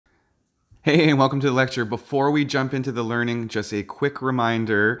Hey, and welcome to the lecture. Before we jump into the learning, just a quick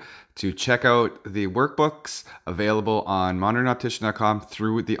reminder to check out the workbooks available on modernoptician.com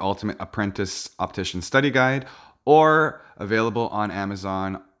through the Ultimate Apprentice Optician Study Guide or available on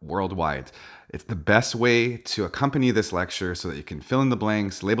Amazon worldwide. It's the best way to accompany this lecture so that you can fill in the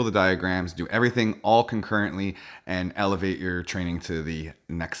blanks, label the diagrams, do everything all concurrently, and elevate your training to the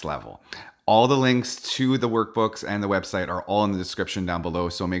next level. All the links to the workbooks and the website are all in the description down below,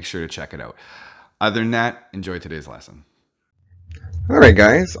 so make sure to check it out. Other than that, enjoy today's lesson. All right,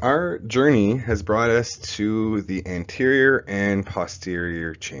 guys, our journey has brought us to the anterior and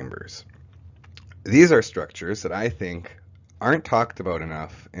posterior chambers. These are structures that I think aren't talked about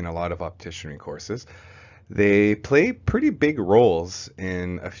enough in a lot of opticianry courses. They play pretty big roles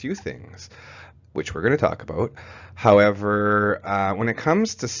in a few things, which we're going to talk about. However, when it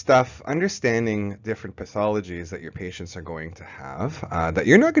comes to stuff, understanding different pathologies that your patients are going to have, that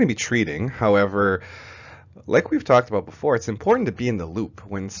you're not going to be treating, however, like we've talked about before, it's important to be in the loop.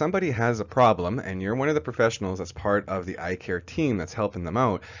 When somebody has a problem and you're one of the professionals that's part of the eye care team that's helping them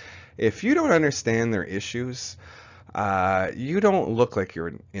out, if you don't understand their issues, you don't look like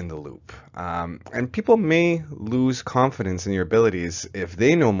you're in the loop. And people may lose confidence in your abilities if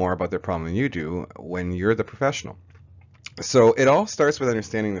they know more about their problem than you do when you're the professional. So it all starts with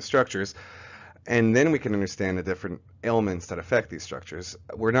understanding the structures, and then we can understand the different ailments that affect these structures.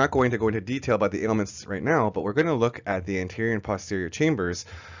 We're not going to go into detail about the ailments right now, but we're going to look at the anterior and posterior chambers,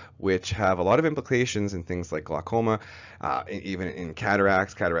 which have a lot of implications in things like glaucoma, even in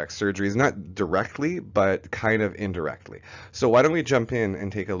cataract surgeries, not directly, but kind of indirectly. So why don't we jump in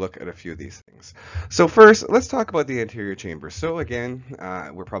and take a look at a few of these things. So first, let's talk about the anterior chamber. So again,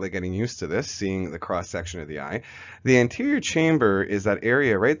 we're probably getting used to this, seeing the cross-section of the eye. The anterior chamber is that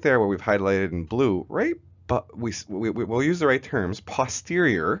area right there where we've highlighted in blue, right? But we'll use the right terms,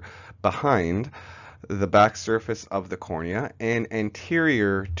 posterior, behind the back surface of the cornea and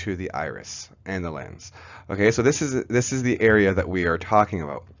anterior to the iris and the lens. Okay, so this is the area that we are talking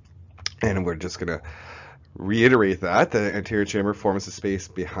about, and we're just going to reiterate that the anterior chamber forms the space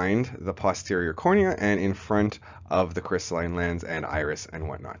behind the posterior cornea and in front of the crystalline lens and iris and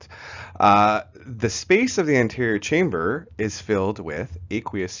whatnot. The space of the anterior chamber is filled with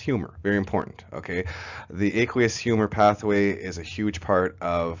aqueous humor. Very important, okay? The aqueous humor pathway is a huge part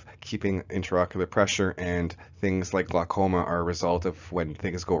of keeping intraocular pressure, and things like glaucoma are a result of when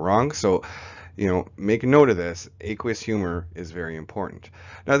things go wrong. So, make note of this. Aqueous humor is very important.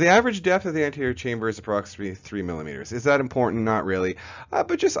 Now, the average depth of the anterior chamber is approximately 3 millimeters. Is that important? Not really.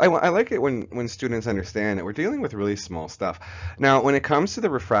 But just I like it when students understand that we're dealing with really small stuff. Now, when it comes to the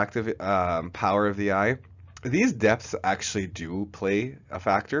refractive power of the eye, these depths actually do play a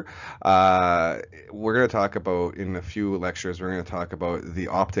factor. We're going to talk about, in a few lectures, we're going to talk about the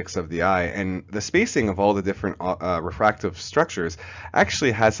optics of the eye, and the spacing of all the different refractive structures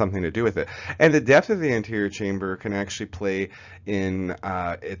actually has something to do with it. And the depth of the anterior chamber can actually play in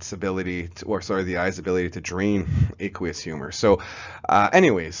its ability to, the eye's ability to drain aqueous humor. So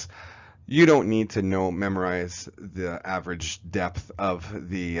anyways, you don't need to memorize the average depth of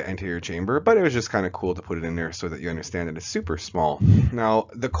the anterior chamber, but it was just kind of cool to put it in there so that you understand that it's super small. Now,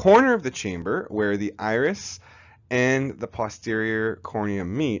 the corner of the chamber where the iris and the posterior cornea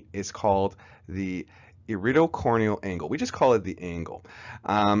meet is called the iridocorneal angle. We just call it the angle.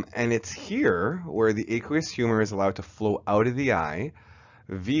 And it's here where the aqueous humor is allowed to flow out of the eye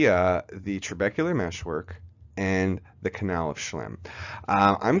via the trabecular meshwork and the canal of Schlemm.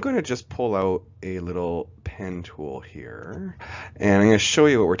 I'm going to just pull out a little pen tool here, and I'm going to show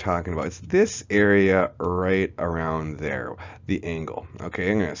you what we're talking about. It's this area right around there, the angle.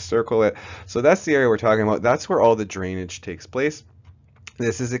 Okay, I'm going to circle it. So that's the area we're talking about. That's where all the drainage takes place.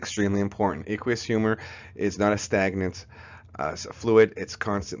 This is extremely important. Aqueous humor is not a stagnant fluid. It's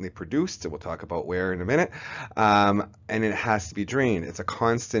constantly produced. We'll talk about where in a minute. And it has to be drained. It's a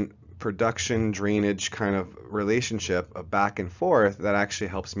constant production drainage kind of relationship of back and forth that actually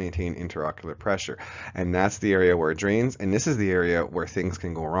helps maintain intraocular pressure, and that's the area where it drains, and this is the area where things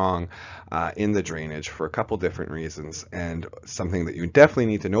can go wrong in the drainage for a couple different reasons, and something that you definitely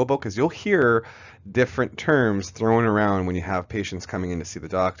need to know about, because you'll hear different terms thrown around when you have patients coming in to see the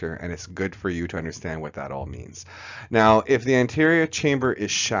doctor, and it's good for you to understand what that all means. Now, if the anterior chamber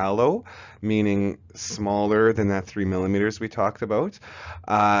is shallow, meaning smaller than that 3 millimeters we talked about,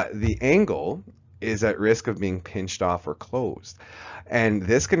 the angle is at risk of being pinched off or closed. and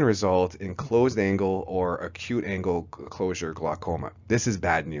this can result in closed angle or acute angle closure glaucoma. This is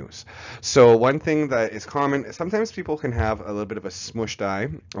bad news. So one thing that is common, sometimes people can have a little bit of a smushed eye.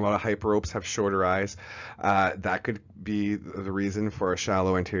 A lot of hyperopes have shorter eyes. That could be the reason for a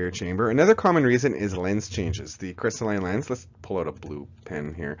shallow anterior chamber. Another common reason is lens changes. The crystalline lens, let's pull out a blue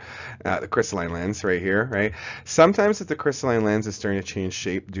pen here. The crystalline lens right here, right? Sometimes if the crystalline lens is starting to change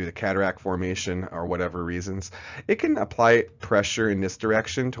shape due to cataract formation or whatever reasons, it can apply pressure in this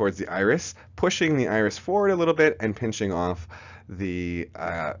direction towards the iris, pushing the iris forward a little bit and pinching off the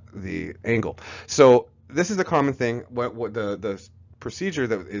angle. So this is a common thing. What the procedure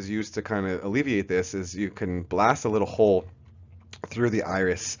that is used to kind of alleviate this is you can blast a little hole through the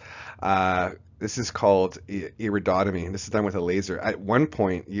iris. This is called iridotomy. This is done with a laser. At one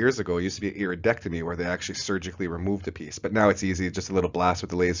point, years ago, it used to be iridectomy, where they actually surgically removed a piece. But now it's easy, just a little blast with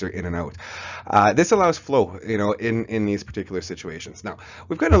the laser in and out. This allows flow, you know, in these particular situations. Now,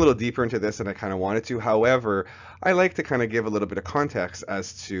 we've gotten a little deeper into this than I kind of wanted to. However, I like to kind of give a little bit of context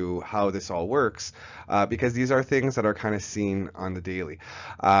as to how this all works, because these are things that are kind of seen on the daily.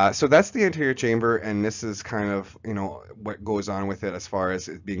 So that's the anterior chamber, and this is kind of, you know, what goes on with it as far as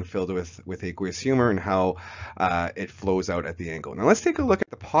it being filled with aqueous humor and how it flows out at the angle. Now let's take a look at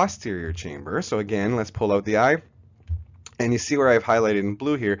the posterior chamber. So again, let's pull out the eye. And you see where I've highlighted in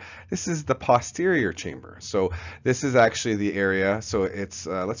blue here, this is the posterior chamber. So this is actually the area, so it's,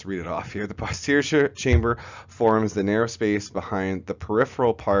 let's read it off here. The posterior chamber forms the narrow space behind the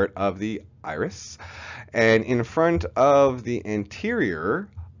peripheral part of the iris and in front of the anterior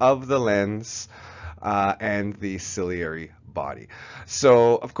of the lens and the ciliary body.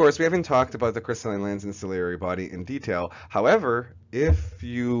 So of course we haven't talked about the crystalline lens and ciliary body in detail. However, if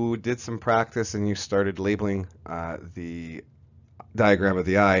you did some practice and you started labeling the diagram of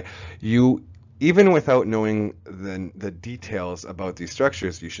the eye, you, even without knowing the details about these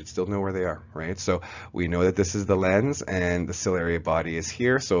structures, you should still know where they are, right? So we know that this is the lens and the ciliary body is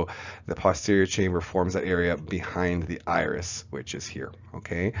here. So the posterior chamber forms that area behind the iris, which is here,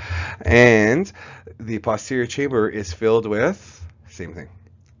 okay? And the posterior chamber is filled with, same thing,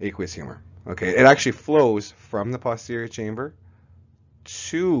 aqueous humor, okay? It actually flows from the posterior chamber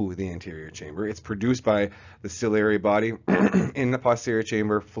to the anterior chamber. It's produced by the ciliary body in the posterior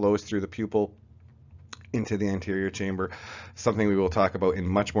chamber, flows through the pupil into the anterior chamber, something we will talk about in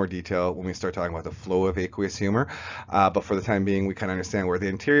much more detail when we start talking about the flow of aqueous humor. But for the time being, we kind of understand where the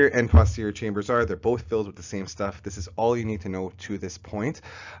anterior and posterior chambers are. They're both filled with the same stuff. This is all you need to know to this point.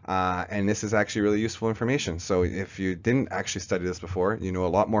 And this is actually really useful information. So if you didn't actually study this before, you know a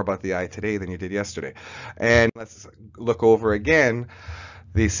lot more about the eye today than you did yesterday. And let's look over again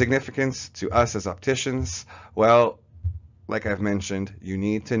the significance to us as opticians. Well, like I've mentioned, you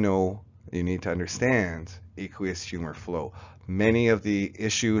need to understand aqueous humor flow. Many of the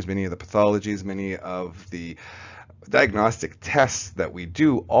issues, many of the pathologies, many of the diagnostic tests that we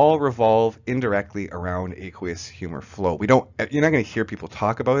do all revolve indirectly around aqueous humor flow. You're not going to hear people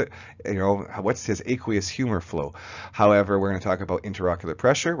talk about it, you know, what's his aqueous humor flow. However, we're going to talk about intraocular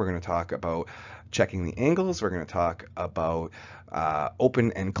pressure, we're going to talk about checking the angles, we're going to talk about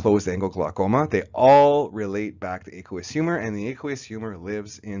open and closed angle glaucoma. They all relate back to aqueous humor, and the aqueous humor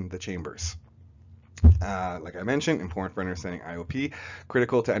lives in the chambers. Like I mentioned, important for understanding IOP,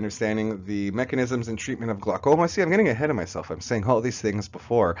 critical to understanding the mechanisms and treatment of glaucoma. See, I'm getting ahead of myself. I'm saying all these things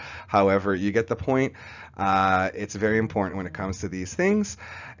before. However, you get the point. It's very important when it comes to these things.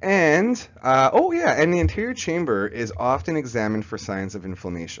 And, oh yeah, and the anterior chamber is often examined for signs of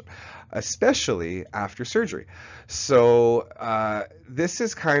inflammation, especially after surgery. So this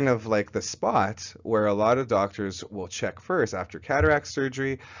is kind of like the spot where a lot of doctors will check first after cataract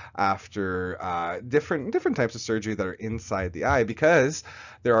surgery, after different types of surgery that are inside the eye, because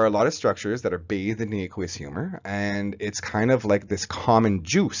there are a lot of structures that are bathed in the aqueous humor, and it's kind of like this common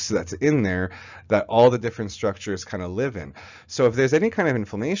juice that's in there that all the different structures kind of live in. So if there's any kind of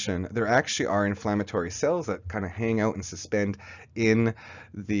inflammation, there actually are inflammatory cells that kind of hang out and suspend in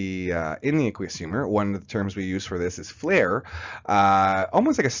the aqueous humor. One of the terms we use for this is flare,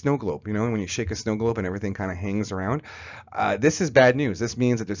 almost like a snow globe. You know, when you shake a snow globe and everything kind of hangs around. This is bad news. This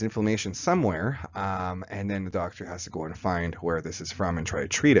means that there's inflammation somewhere, and then the doctor has to go and find where this is from and try to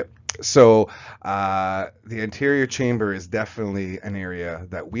treat it. So the anterior chamber is definitely an area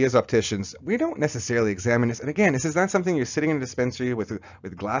that we as opticians, we don't necessarily examine this. And again, this is not something you're sitting in a dispensary with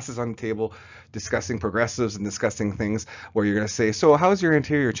glasses on the table discussing progressives and discussing things where you're going to say, so how's your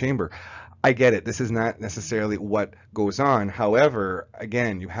anterior chamber? I get it. This is not necessarily what goes on. However,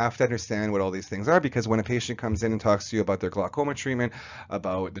 again, you have to understand what all these things are, because when a patient comes in and talks to you about their glaucoma treatment,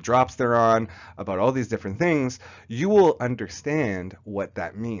 about the drops they're on, about all these different things, you will understand what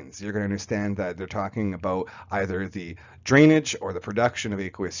that means. You're going to understand that they're talking about either the drainage or the production of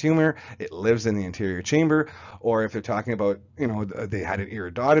aqueous humor. It lives in the anterior chamber. Or if they're talking about, they had an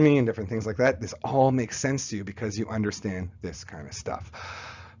iridotomy and different things like that, this all makes sense to you because you understand this kind of stuff.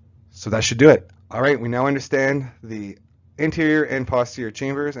 So that should do it. All right, we now understand the anterior and posterior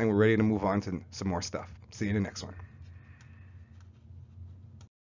chambers, and we're ready to move on to some more stuff. See you in the next one.